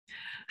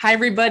Hi,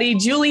 everybody.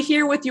 Julie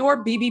here with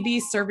your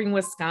BBB Serving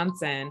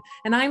Wisconsin.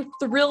 And I'm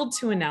thrilled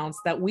to announce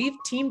that we've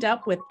teamed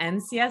up with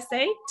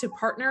NCSA to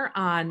partner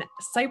on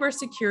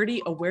Cybersecurity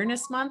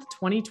Awareness Month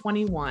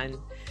 2021.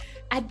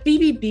 At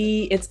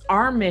BBB, it's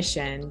our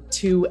mission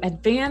to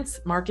advance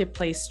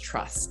marketplace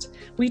trust.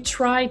 We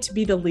try to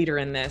be the leader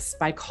in this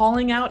by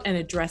calling out and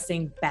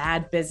addressing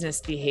bad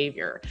business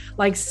behavior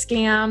like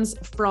scams,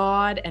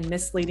 fraud, and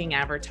misleading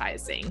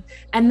advertising.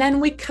 And then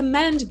we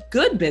commend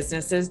good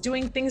businesses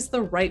doing things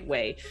the right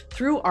way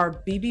through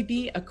our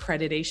BBB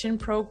accreditation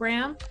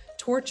program,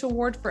 Torch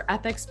Award for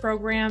Ethics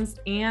programs,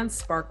 and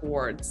Spark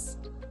Awards.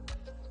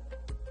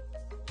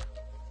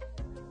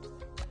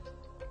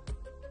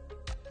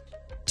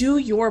 Do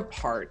your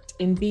part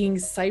in being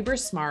cyber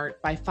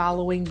smart by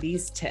following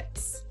these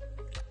tips.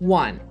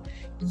 1,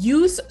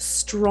 use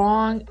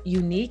strong,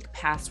 unique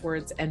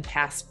passwords and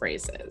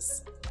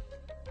passphrases.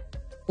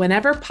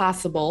 Whenever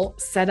possible,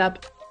 set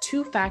up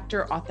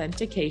two-factor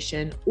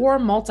authentication or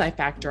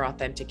multi-factor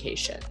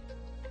authentication.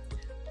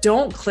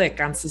 Don't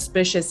click on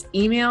suspicious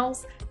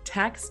emails,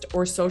 text,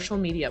 or social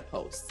media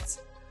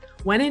posts.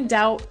 When in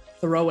doubt,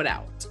 throw it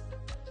out.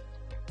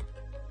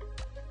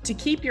 To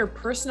keep your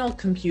personal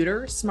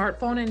computer,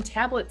 smartphone, and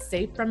tablet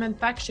safe from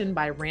infection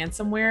by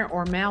ransomware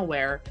or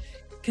malware,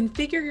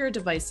 configure your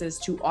devices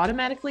to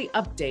automatically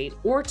update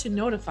or to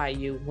notify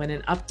you when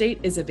an update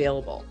is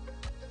available.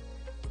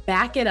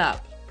 Back it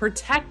up.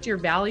 Protect your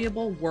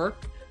valuable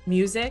work,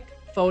 music,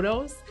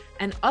 photos,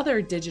 and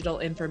other digital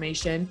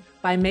information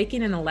by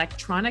making an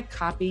electronic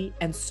copy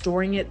and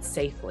storing it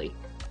safely.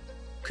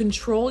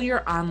 Control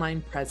your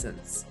online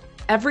presence.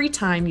 Every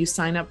time you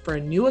sign up for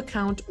a new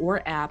account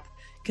or app,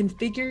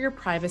 configure your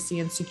privacy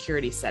and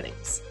security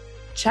settings.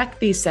 Check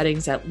these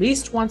settings at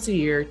least once a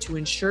year to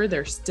ensure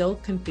they're still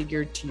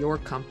configured to your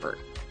comfort.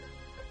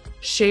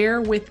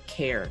 Share with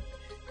care.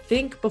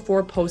 Think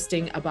before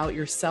posting about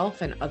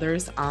yourself and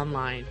others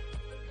online.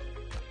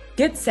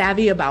 Get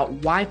savvy about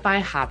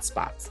Wi-Fi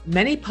hotspots.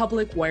 Many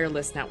public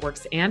wireless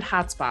networks and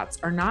hotspots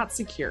are not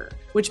secure,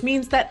 which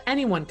means that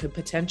anyone could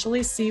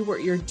potentially see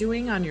what you're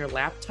doing on your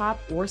laptop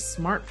or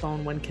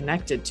smartphone when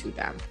connected to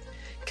them.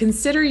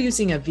 Consider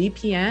using a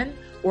VPN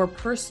or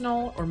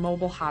personal or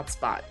mobile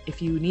hotspot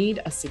if you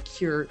need a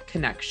secure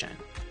connection.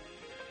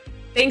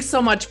 Thanks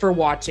so much for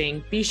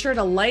watching. Be sure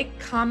to like,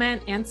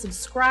 comment, and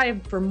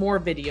subscribe for more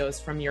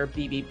videos from your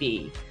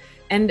BBB.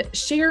 And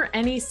share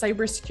any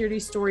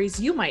cybersecurity stories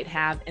you might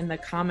have in the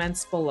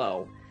comments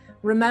below.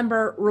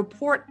 Remember,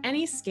 report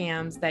any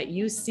scams that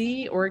you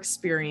see or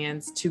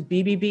experience to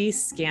BBB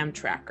Scam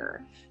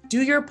Tracker.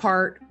 Do your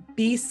part,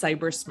 be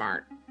cyber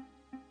smart.